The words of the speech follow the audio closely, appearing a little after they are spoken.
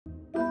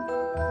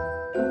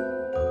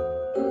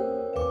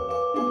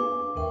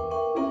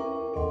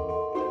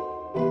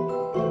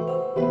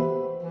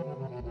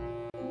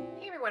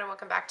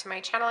to my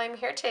channel. I'm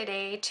here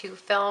today to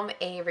film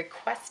a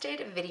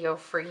requested video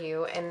for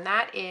you, and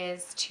that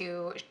is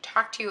to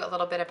talk to you a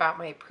little bit about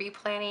my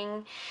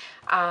pre-planning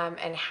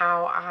and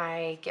how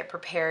I get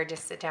prepared to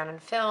sit down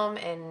and film,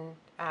 and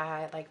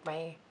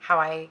how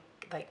I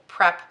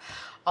prep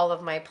all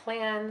of my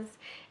plans.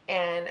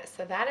 And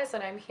so that is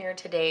what I'm here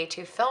today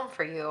to film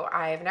for you.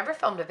 I've never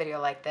filmed a video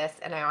like this,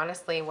 and I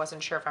honestly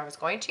wasn't sure if I was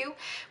going to,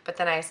 but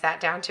then I sat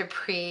down to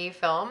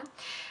pre-film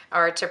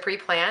or to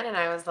pre-plan, and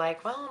I was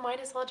like, well, might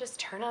as well just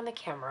turn on the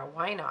camera.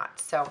 Why not?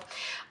 So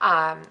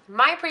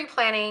my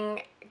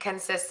pre-planning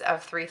consists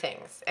of three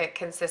things. It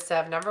consists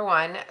of, number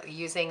one,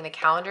 using the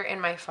calendar in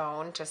my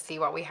phone to see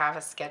what we have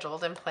as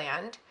scheduled and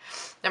planned.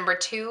 Number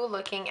two,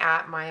 looking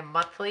at my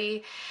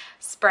monthly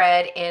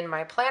spread in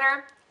my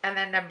planner. And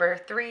then number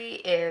three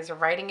is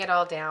writing it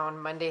all down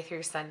Monday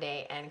through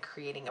Sunday and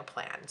creating a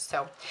plan.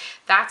 So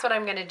that's what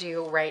I'm going to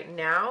do right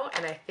now,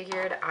 and I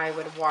figured I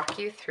would walk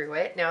you through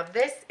it. Now,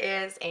 this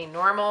is a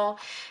normal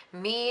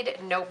Mead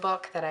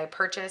notebook that I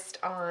purchased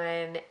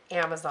on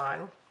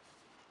Amazon.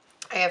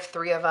 I have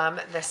 3 of them.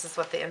 This is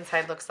what the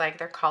inside looks like.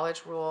 They're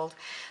college ruled.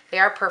 They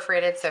are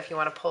perforated, so if you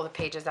want to pull the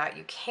pages out,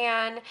 you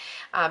can.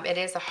 It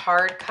is a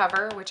hard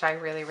cover, which I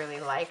really, really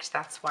liked.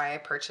 That's why I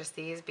purchased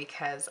these,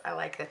 because I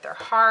like that they're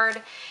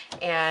hard,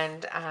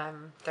 and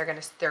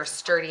they're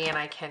sturdy, and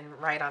I can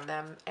write on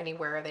them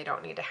anywhere. They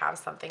don't need to have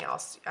something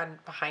else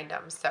behind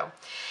them. So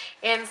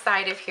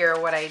inside of here,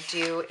 what I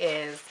do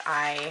is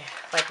I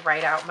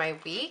write out my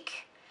week,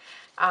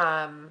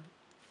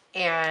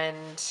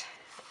 and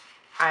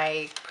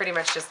I pretty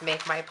much just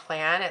make my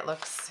plan. It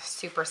looks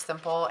super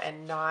simple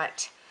and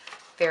not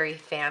very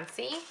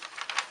fancy.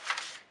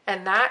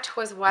 And that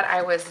was what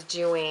I was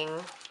doing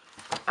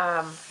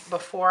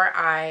before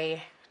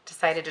I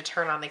decided to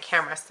turn on the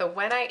camera. So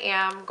when I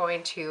am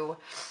going to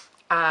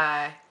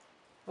plan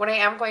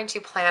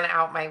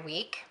out my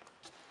week,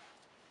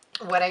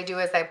 what I do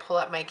is I pull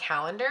up my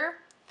calendar.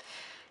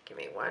 Give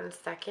me 1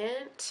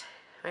 second.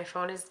 My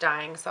phone is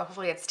dying, so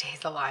hopefully it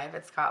stays alive.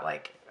 It's got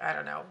I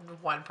don't know,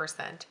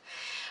 1%.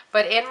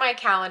 But in my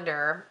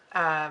calendar,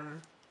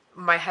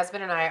 my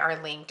husband and I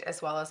are linked,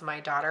 as well as my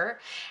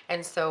daughter.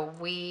 And so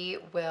we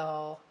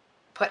will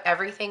put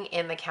everything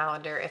in the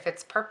calendar. If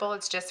it's purple,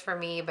 it's just for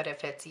me. But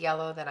if it's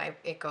yellow, then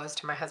it goes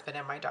to my husband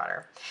and my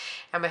daughter.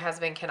 And my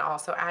husband can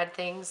also add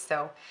things.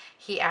 So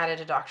he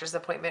added a doctor's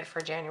appointment for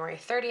January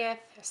 30th.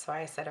 So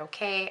I said,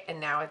 okay. And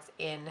now it's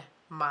in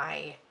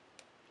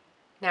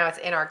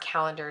our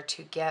calendar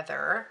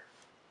together,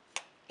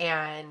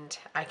 and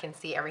I can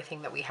see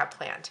everything that we have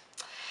planned.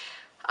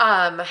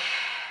 A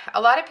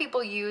lot of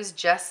people use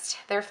just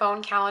their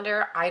phone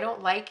calendar. I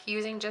don't like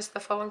using just the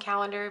phone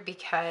calendar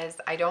because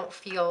I don't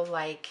feel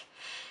like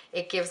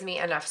it gives me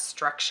enough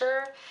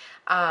structure.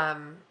 I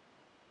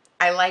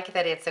like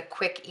that it's a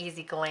quick,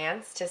 easy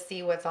glance to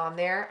see what's on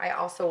there. I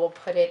also will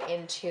put it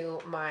into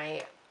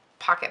my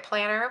pocket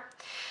planner.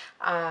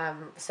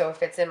 So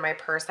if it's in my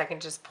purse, I can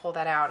just pull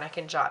that out and I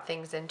can jot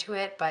things into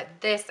it. But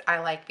this I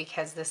like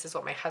because this is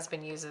what my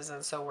husband uses,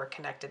 and so we're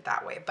connected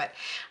that way. But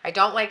I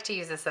don't like to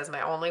use this as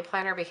my only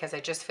planner because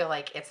I just feel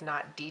like it's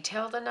not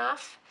detailed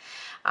enough.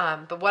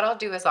 But what I'll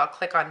do is I'll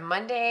click on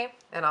Monday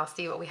and I'll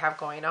see what we have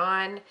going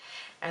on.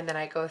 And then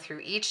I go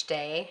through each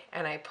day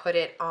and I put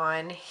it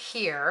on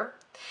here.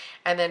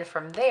 And then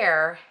from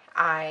there,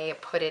 I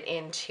put it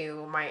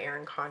into my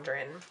Erin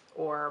Condren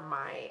or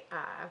my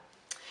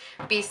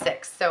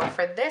B6. So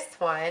for this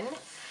one,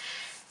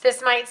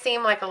 this might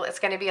seem like it's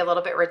going to be a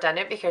little bit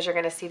redundant because you're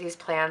going to see these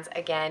plans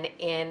again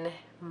in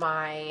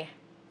my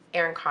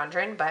Erin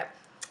Condren, but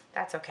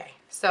that's okay.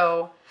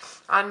 So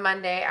on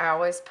Monday, I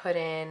always put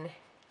in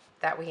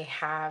that we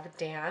have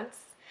dance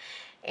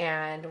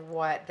and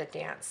what the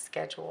dance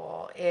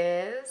schedule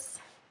is.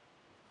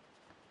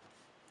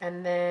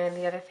 And then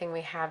the other thing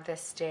we have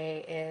this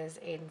day is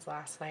Aiden's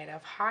last night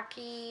of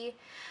hockey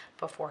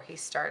before he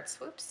starts,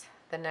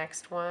 the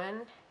next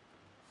one.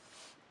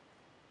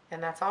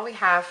 And that's all we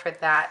have for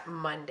that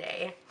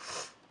Monday.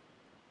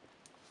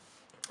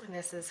 And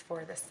this is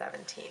for the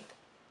 17th.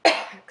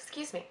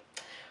 Excuse me.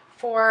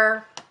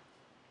 For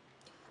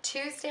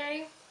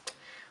Tuesday,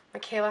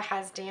 Michaela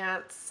has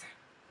dance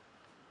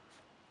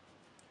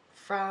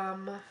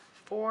from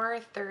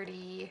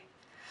 4:30.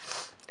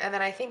 And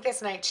then I think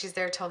this night she's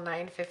there till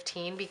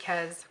 9:15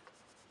 because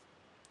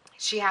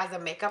she has a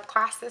makeup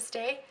class this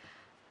day.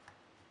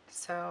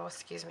 So,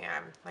 excuse me,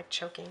 I'm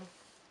choking.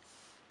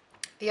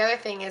 The other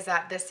thing is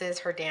that this is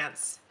her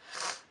dance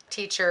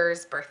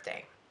teacher's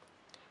birthday.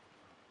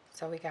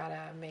 So we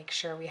gotta make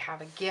sure we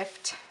have a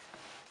gift.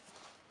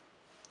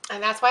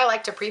 And that's why I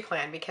like to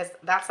pre-plan, because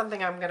that's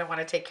something I'm gonna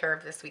wanna take care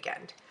of this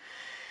weekend.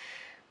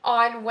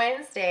 On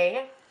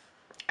Wednesday,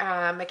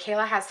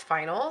 Michaela has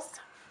finals.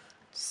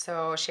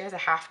 So she has a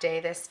half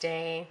day this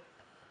day.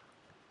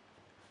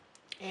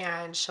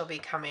 And she'll be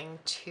coming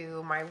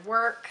to my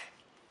work.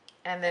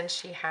 And then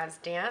she has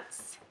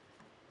dance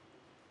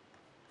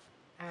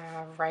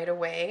right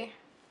away.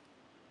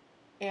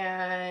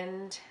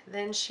 And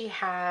then we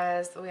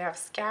have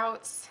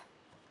scouts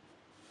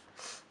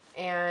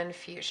and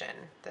Fusion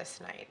this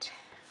night.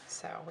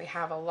 So we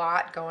have a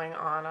lot going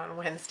on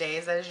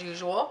Wednesdays as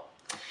usual.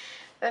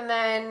 And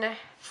then,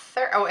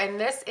 oh, and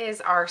this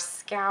is our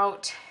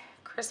Scout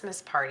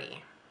Christmas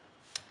party.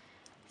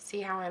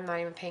 See how I'm not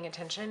even paying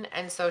attention?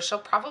 And so she'll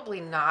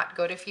probably not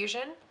go to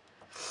Fusion.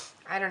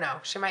 I don't know.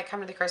 She might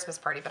come to the Christmas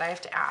party, but I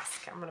have to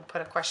ask. I'm going to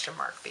put a question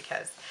mark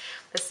because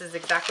this is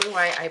exactly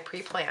why I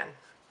pre-plan.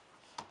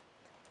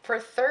 For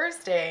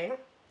Thursday,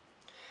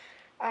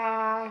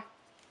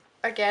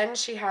 again,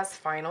 she has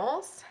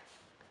finals.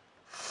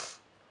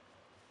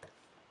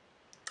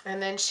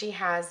 And then she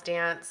has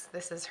dance.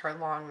 This is her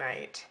long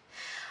night.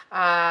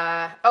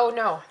 Oh,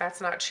 no,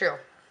 that's not true.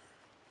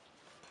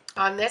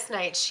 On this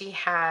night, she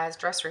has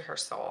dress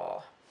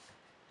rehearsal.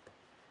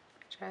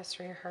 Dress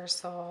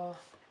rehearsal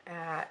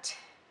at,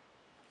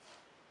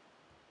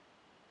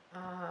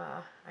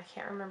 I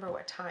can't remember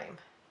what time.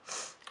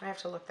 I have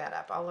to look that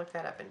up. I'll look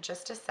that up in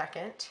just a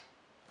second.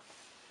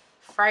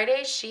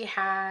 Friday, she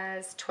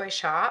has toy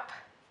shop.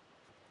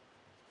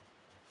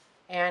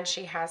 And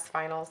she has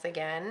finals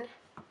again.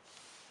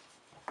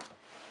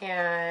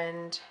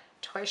 And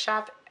toy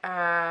shop, and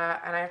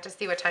I have to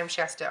see what time she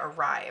has to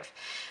arrive.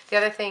 The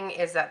other thing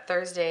is that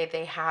Thursday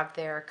they have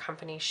their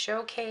company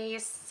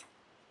showcase.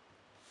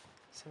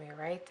 So let me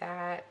write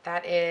that.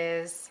 That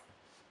is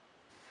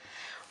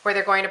where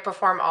they're going to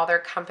perform all their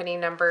company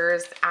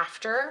numbers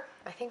after.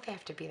 I think they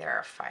have to be there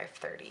at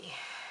 5:30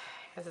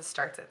 because it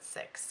starts at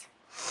 6.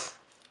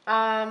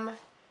 And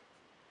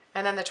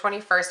then the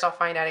 21st, I'll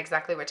find out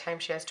exactly what time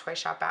she has toy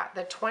shop at.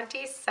 The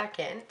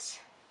 22nd,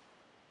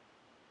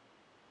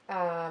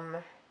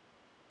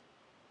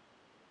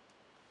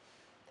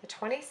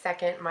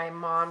 my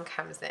mom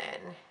comes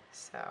in.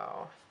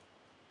 So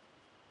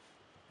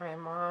my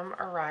mom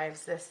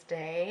arrives this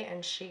day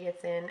and she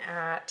gets in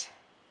at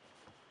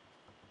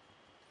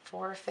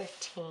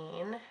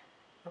 4:15.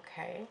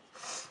 Okay.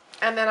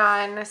 And then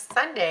on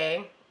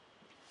Sunday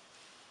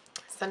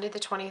the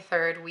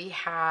 23rd, we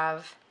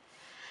have,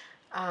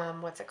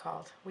 what's it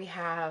called? We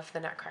have the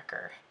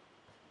Nutcracker.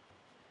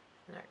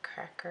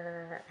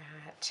 Nutcracker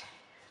at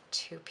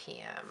 2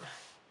 p.m.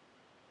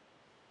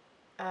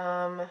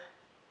 And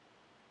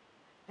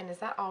is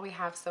that all we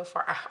have so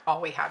far? All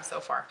we have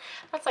so far.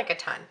 That's like a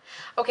ton.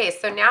 Okay,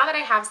 so now that I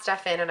have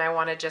stuff in and I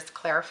want to just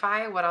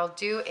clarify, what I'll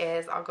do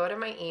is I'll go to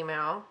my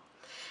email,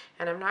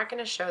 and I'm not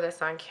going to show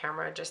this on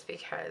camera just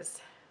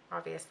because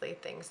obviously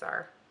things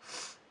are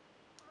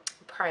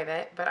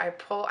private, but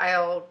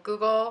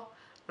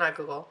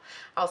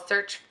I'll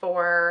search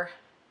for,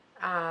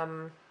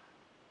 I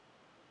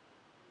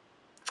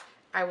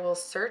will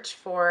search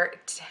for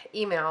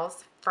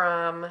emails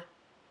from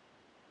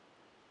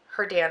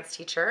her dance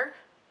teacher,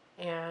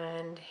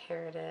 and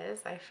here it is.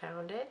 I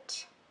found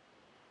it.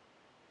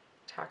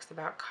 Talks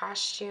about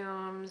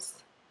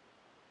costumes,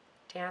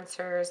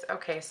 dancers.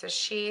 Okay, so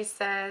she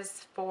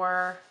says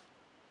for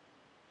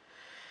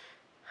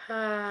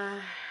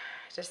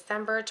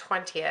December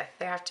 20th,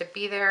 they have to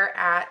be there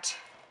at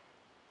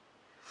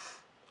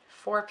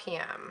 4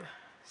 p.m.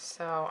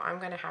 So I'm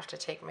going to have to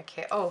take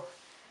Michaela. Oh,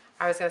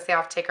 I was going to say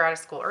I'll take her out of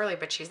school early,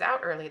 but she's out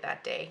early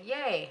that day.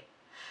 Yay.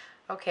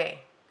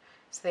 Okay.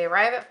 So they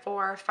arrive at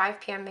 4, 5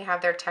 p.m. they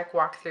have their tech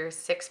walkthrough,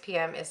 6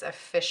 p.m. is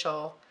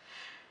official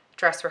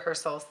dress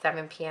rehearsal,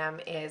 7 p.m.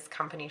 is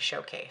company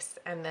showcase.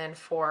 And then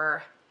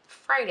for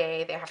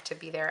Friday, they have to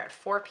be there at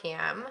 4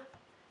 p.m.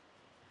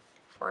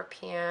 4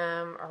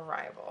 p.m.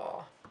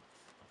 arrival,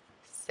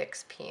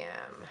 6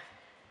 p.m.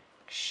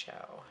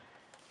 show.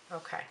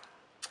 Okay.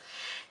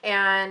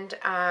 And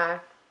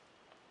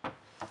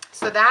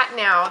so that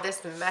now,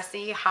 this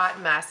messy,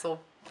 hot mess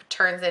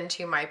turns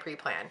into my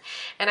pre-plan.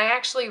 And I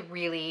actually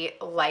really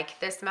like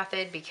this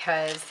method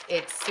because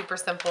it's super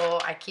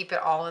simple. I keep it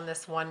all in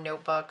this one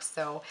notebook,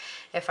 so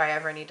if I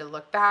ever need to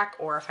look back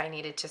or if I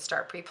needed to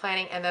start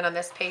pre-planning. And then on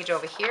this page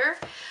over here,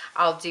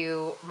 I'll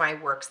do my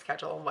work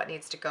schedule and what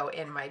needs to go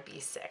in my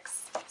B6.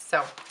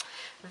 So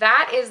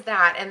that is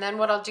that. And then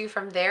what I'll do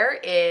from there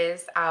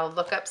is I'll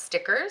look up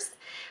stickers.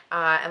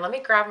 And let me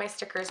grab my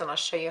stickers and I'll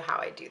show you how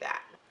I do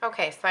that.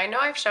 Okay, so I know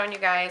I've shown you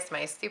guys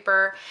my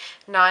super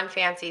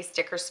non-fancy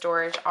sticker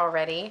storage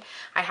already.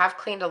 I have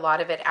cleaned a lot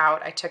of it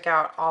out. I took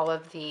out all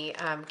of the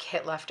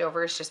kit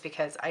leftovers just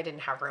because I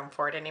didn't have room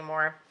for it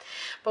anymore.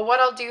 But what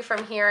I'll do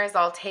from here is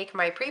I'll take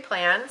my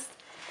pre-plans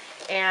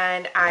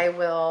and I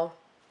will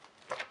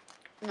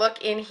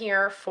look in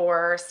here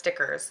for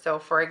stickers. So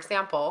for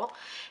example,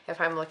 if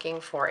I'm looking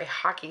for a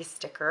hockey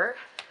sticker,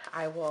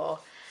 I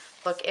will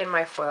look in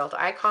my foiled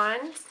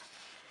icons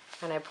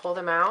and I pull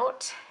them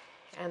out.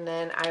 And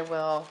then I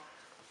will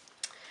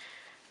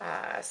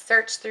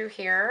search through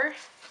here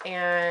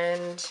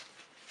and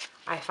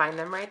I find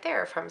them right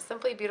there from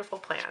Simply Beautiful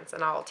Plans,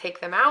 and I'll take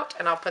them out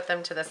and I'll put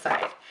them to the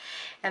side.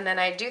 And then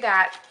I do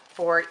that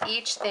for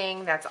each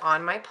thing that's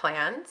on my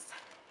plans,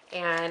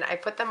 and I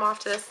put them off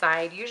to the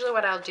side. Usually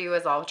what I'll do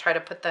is I'll try to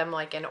put them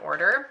like in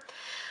order.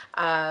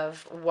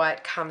 of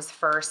what comes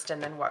first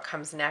and then what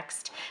comes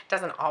next. It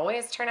doesn't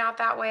always turn out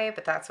that way,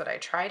 but that's what I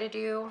try to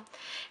do.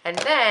 And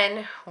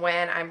then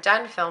when I'm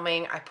done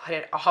filming, I put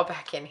it all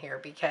back in here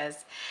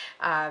because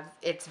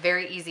it's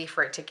very easy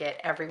for it to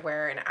get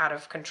everywhere and out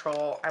of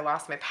control. I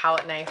lost my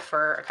palette knife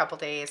for a couple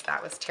days.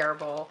 That was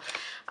terrible.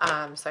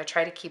 So I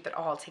try to keep it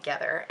all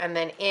together. And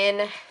then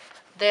in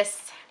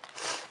this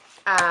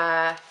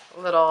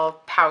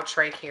little pouch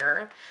right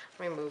here,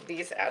 let me move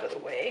these out of the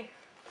way.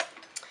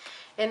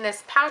 In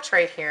this pouch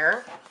right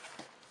here,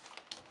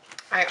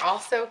 I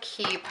also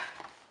keep,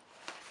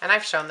 and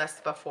I've shown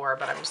this before,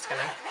 but I'm just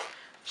gonna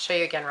show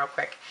you again real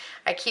quick.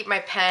 I keep my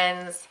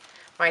pens,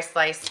 my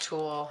slice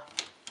tool,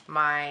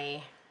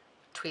 my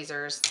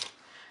tweezers,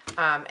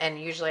 and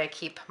usually I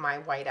keep my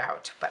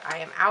whiteout, but I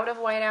am out of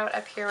whiteout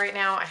up here right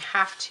now. I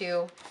have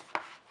to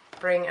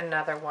bring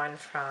another one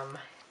from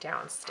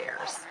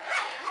downstairs.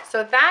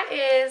 So that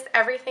is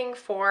everything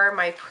for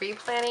my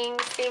pre-planning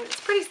theme. It's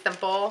pretty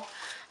simple.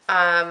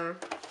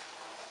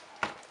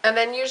 And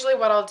then usually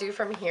what I'll do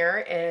from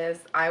here is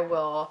I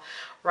will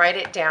write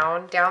it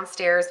down.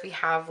 Downstairs we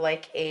have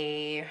like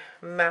a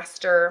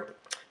master,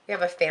 we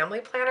have a family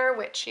planner,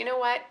 which, you know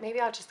what, maybe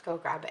I'll just go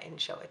grab it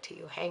and show it to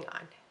you. Hang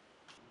on.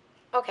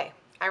 Okay,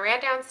 I ran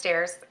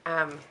downstairs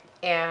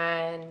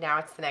and now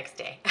it's the next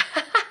day.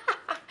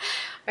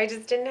 I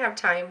just didn't have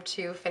time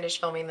to finish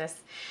filming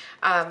this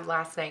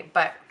last night,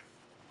 but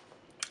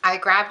I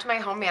grabbed my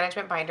home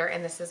management binder,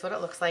 and this is what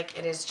it looks like.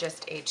 It is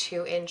just a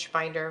 2-inch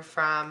binder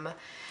from,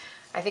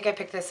 I think I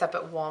picked this up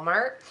at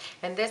Walmart.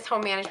 And this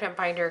home management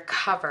binder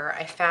cover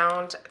I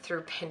found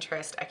through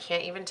Pinterest. I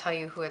can't even tell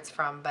you who it's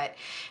from, but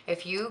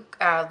if you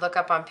look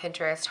up on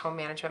Pinterest home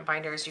management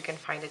binders, you can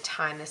find a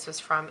ton. This was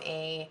from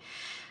a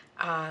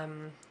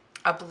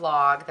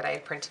blog that I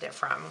had printed it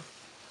from.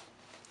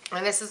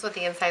 And this is what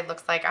the inside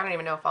looks like. I don't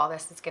even know if all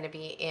this is going to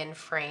be in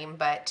frame,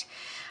 but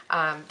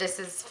this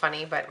is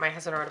funny, but my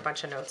husband wrote a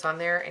bunch of notes on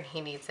there and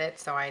he needs it,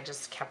 so I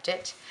just kept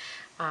it.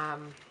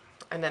 And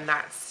then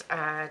that's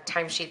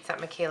timesheets that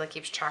Michaela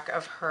keeps track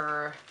of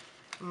her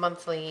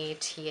monthly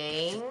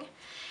TAing.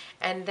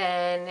 And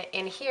then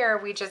in here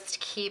we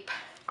just keep,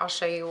 I'll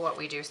show you what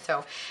we do.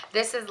 So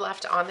this is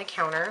left on the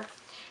counter.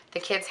 The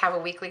kids have a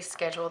weekly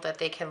schedule that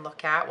they can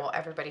look at. Well,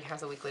 everybody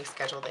has a weekly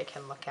schedule they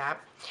can look at.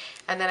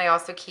 And then I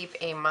also keep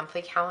a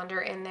monthly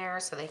calendar in there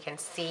so they can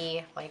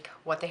see like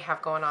what they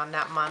have going on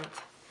that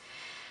month.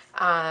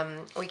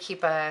 We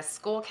keep a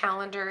school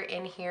calendar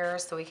in here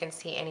so we can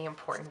see any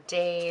important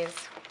days.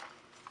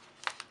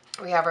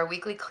 We have our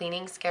weekly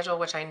cleaning schedule,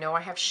 which I know I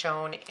have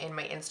shown in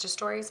my Insta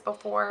stories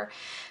before.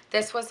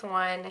 This was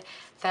one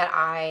that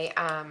I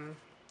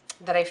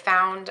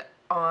found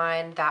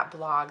on that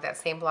blog, that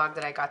same blog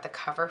that I got the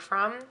cover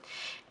from,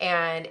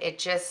 and it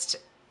just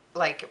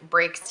like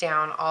breaks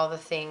down all the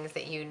things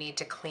that you need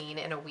to clean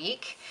in a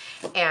week.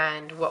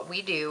 And what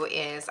we do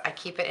is I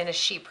keep it in a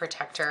sheet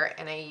protector,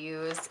 and I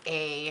use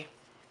a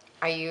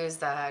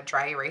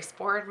dry erase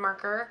board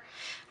marker.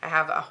 I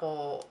have a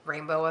whole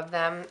rainbow of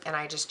them, and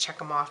I just check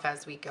them off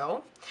as we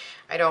go.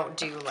 I don't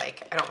do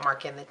like, I don't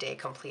mark in the day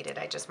completed.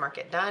 I just mark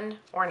it done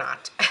or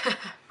not,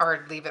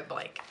 or leave it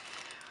blank.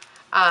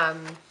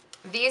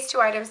 These two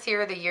items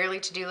here, the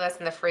yearly to-do list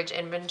and the fridge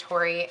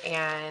inventory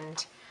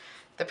and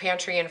the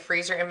pantry and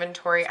freezer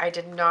inventory, I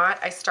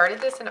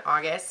started this in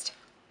August,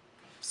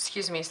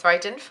 excuse me, so I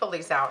didn't fill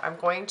these out. I'm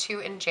going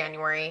to in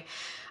January.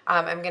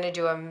 I'm going to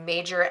do a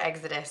major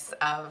exodus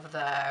of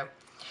the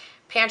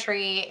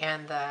pantry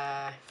and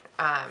the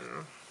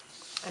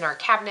and our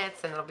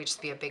cabinets, and it'll just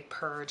be a big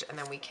purge, and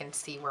then we can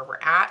see where we're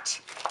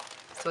at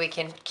so we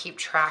can keep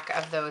track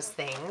of those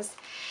things.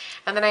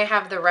 And then I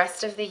have the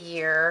rest of the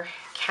year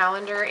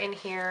calendar in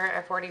here.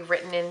 I've already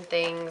written in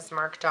things,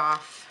 marked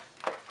off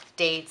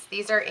dates.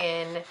 These are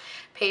in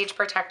page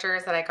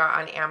protectors that I got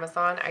on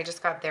Amazon. I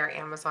just got their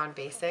Amazon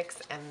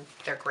Basics, and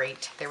they're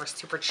great. They were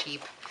super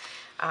cheap.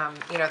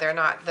 You know, they're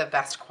not the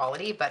best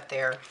quality, but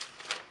they're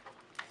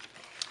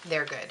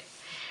good.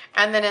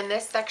 And then in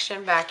this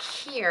section back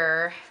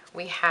here,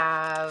 we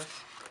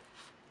have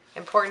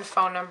important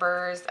phone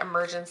numbers,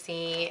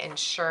 emergency,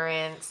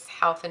 insurance,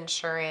 health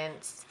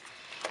insurance,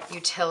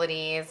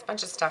 utilities, a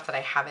bunch of stuff that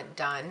I haven't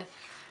done.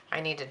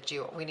 We need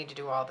to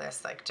do all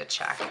this like to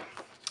check.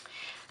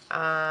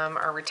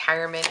 Our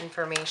retirement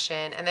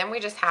information, and then we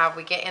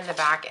get in the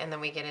back, and then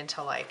we get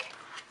into like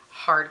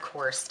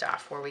hardcore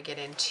stuff where we get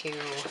into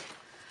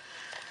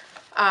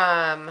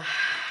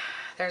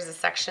there's a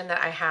section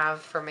that I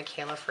have for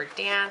Michaela for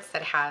dance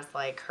that has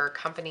like her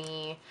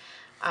company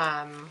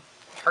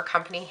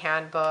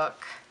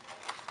handbook,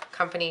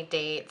 company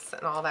dates,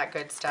 and all that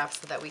good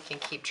stuff so that we can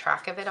keep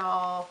track of it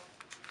all.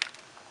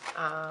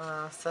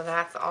 So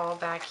that's all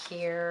back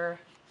here.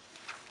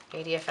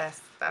 ADFS,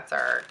 that's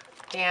our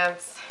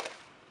dance.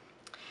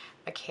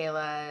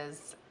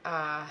 Michaela's,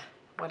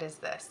 what is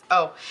this?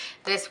 Oh,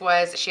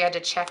 she had to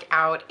check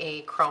out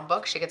a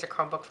Chromebook. She gets a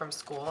Chromebook from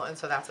school, and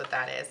so that's what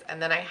that is.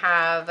 And then I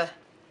have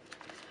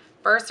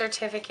birth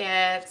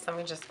certificates. Let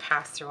me just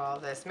pass through all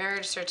this.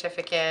 Marriage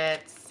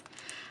certificates,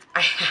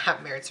 I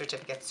have marriage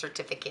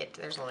certificate.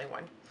 There's only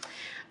one.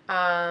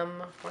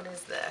 What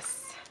is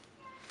this?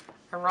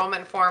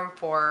 Enrollment form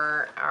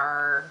for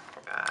our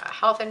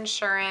health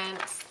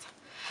insurance.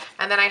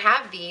 And then I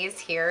have these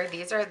here.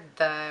 These are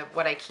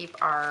what I keep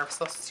our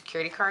Social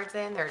Security cards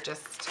in. They're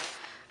just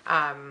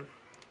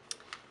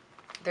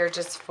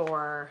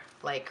for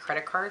like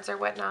credit cards or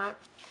whatnot.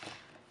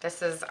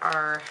 This is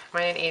mine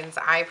and Aiden's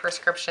eye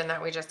prescription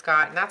that we just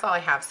got, and that's all I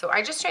have. So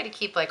I just try to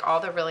keep like all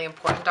the really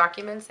important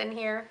documents in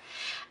here.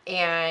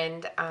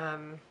 And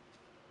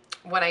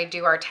when I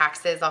do our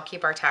taxes, I'll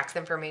keep our tax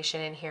information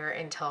in here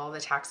until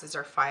the taxes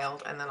are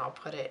filed, and then I'll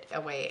put it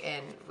away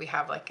in, we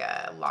have like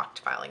a locked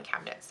filing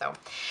cabinet. So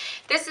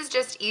this is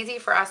just easy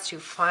for us to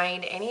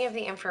find any of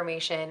the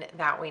information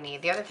that we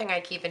need. The other thing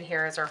I keep in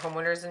here is our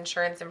homeowner's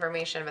insurance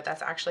information, but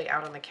that's actually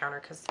out on the counter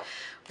because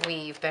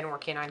we've been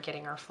working on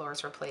getting our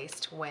floors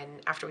replaced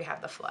after we had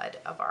the flood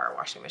of our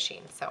washing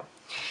machine. So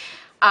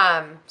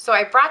so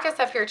I brought this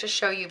up here to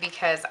show you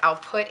because I'll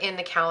put in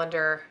the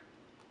calendar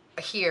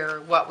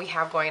here what we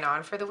have going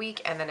on for the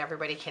week, and then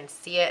everybody can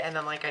see it. And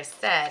then, like I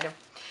said,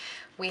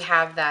 we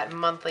have that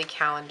monthly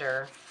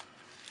calendar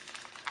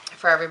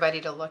for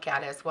everybody to look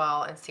at as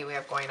well and see what we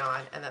have going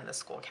on, and then the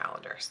school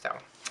calendar. So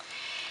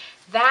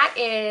that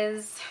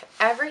is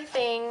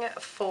everything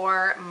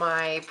for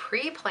my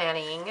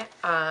pre-planning.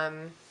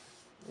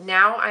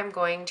 Now I'm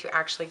going to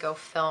actually go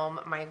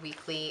film my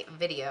weekly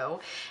video,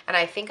 and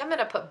I think I'm going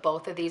to put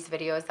both of these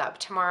videos up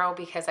tomorrow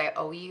because I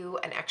owe you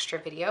an extra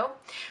video.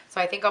 So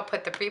I think I'll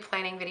put the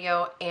pre-planning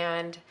video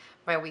and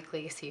my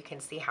weekly so you can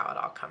see how it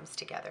all comes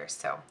together.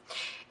 So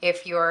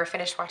if you're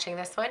finished watching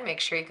this one, make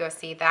sure you go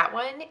see that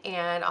one,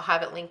 and I'll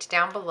have it linked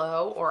down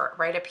below or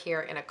right up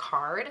here in a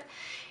card.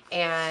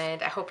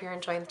 And I hope you're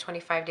enjoying the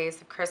 25 days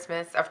of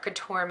Christmas, of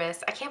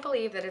CoutureMas. I can't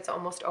believe that it's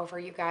almost over,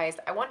 you guys.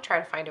 I want to try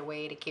to find a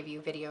way to give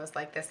you videos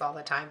like this all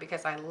the time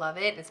because I love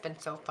it. It's been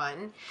so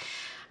fun.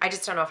 I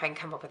just don't know if I can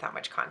come up with that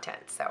much content.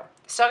 So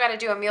still got to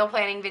do a meal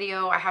planning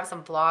video. I have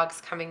some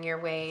vlogs coming your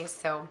way.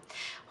 So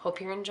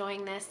hope you're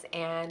enjoying this,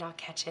 and I'll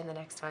catch you in the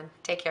next one.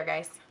 Take care,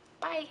 guys.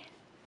 Bye.